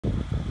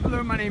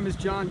Hello, my name is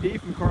John D.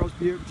 from Carl's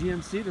Buick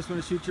GMC. Just want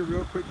to shoot you a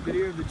real quick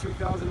video of the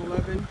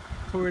 2011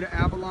 Toyota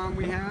Avalon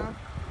we have.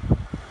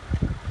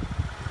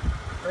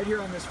 Right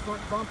here on this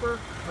front bumper,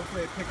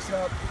 hopefully it picks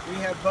up. We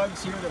have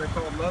bugs here that are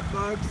called love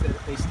bugs, that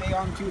if they stay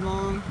on too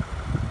long,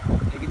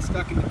 they get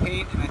stuck in the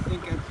paint, and I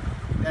think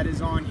that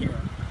is on here.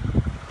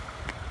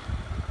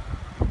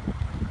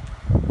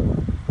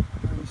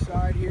 On the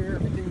side here,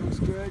 everything looks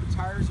good.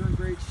 Tires are in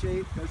great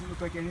shape. Doesn't look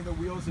like any of the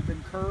wheels have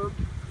been curved.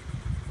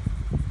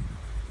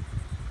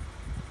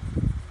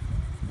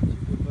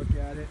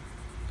 At it.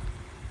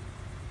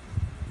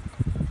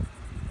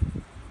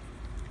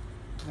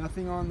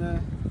 Nothing on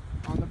the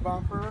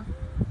bumper.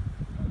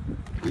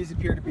 These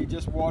appear to be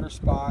just water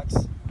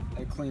spots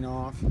that clean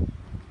off.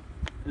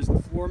 There's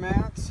the floor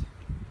mats.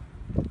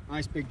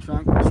 Nice big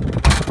trunk,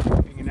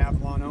 being an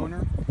Avalon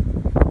owner.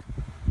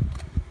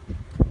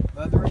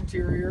 Leather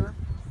interior.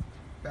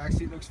 Back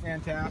seat looks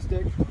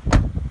fantastic.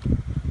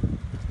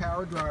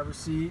 Power driver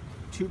seat.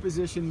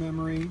 2-position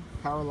memory.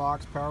 Power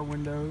locks, power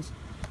windows,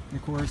 and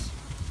of course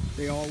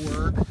they all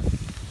work.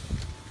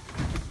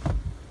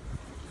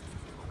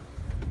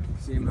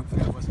 See,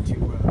 hopefully that wasn't too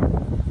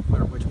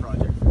Blair Witch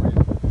Project for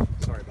you.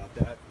 Sorry about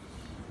that.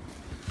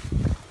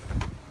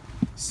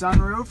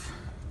 Sunroof,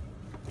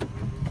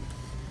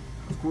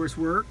 of course,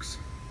 works.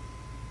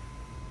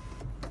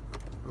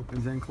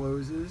 Opens and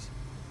closes.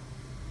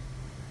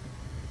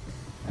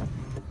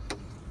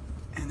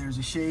 And there's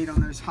a shade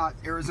on those hot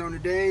Arizona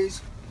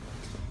days.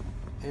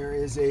 There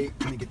is a,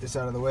 let me get this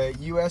out of the way,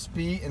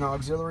 USB and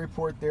auxiliary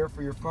port there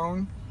for your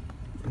phone.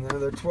 And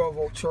another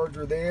 12-volt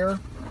charger there. You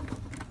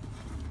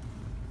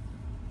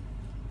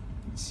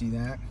can see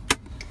that.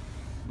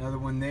 Another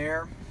one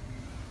there.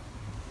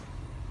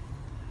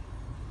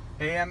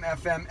 AM,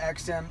 FM,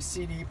 XM,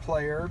 CD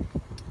player.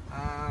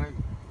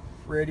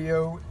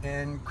 Radio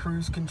and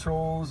cruise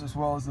controls, as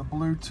well as the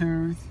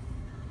Bluetooth.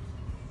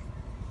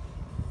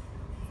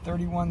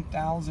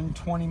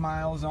 31,020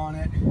 miles on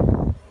it.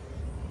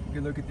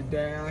 Good look at the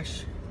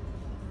dash.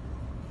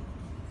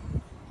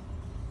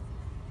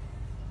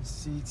 The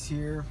seats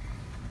here.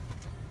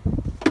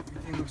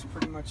 Everything looks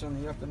pretty much on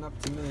the up and up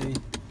to me.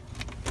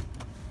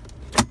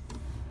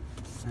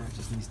 That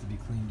just needs to be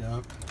cleaned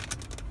up.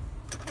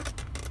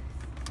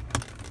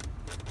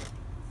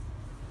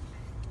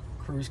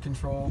 Cruise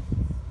control.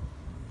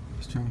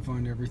 Just trying to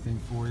find everything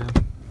for you.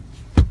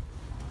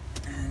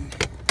 And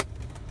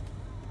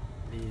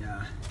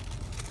the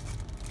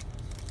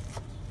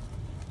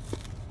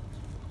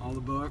all the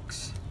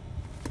books.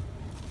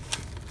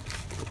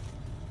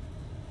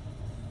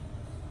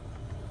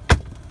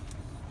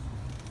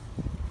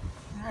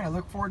 Alright, I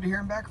look forward to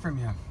hearing back from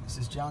you. This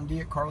is John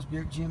D. at Carl's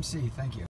Buick GMC. Thank you.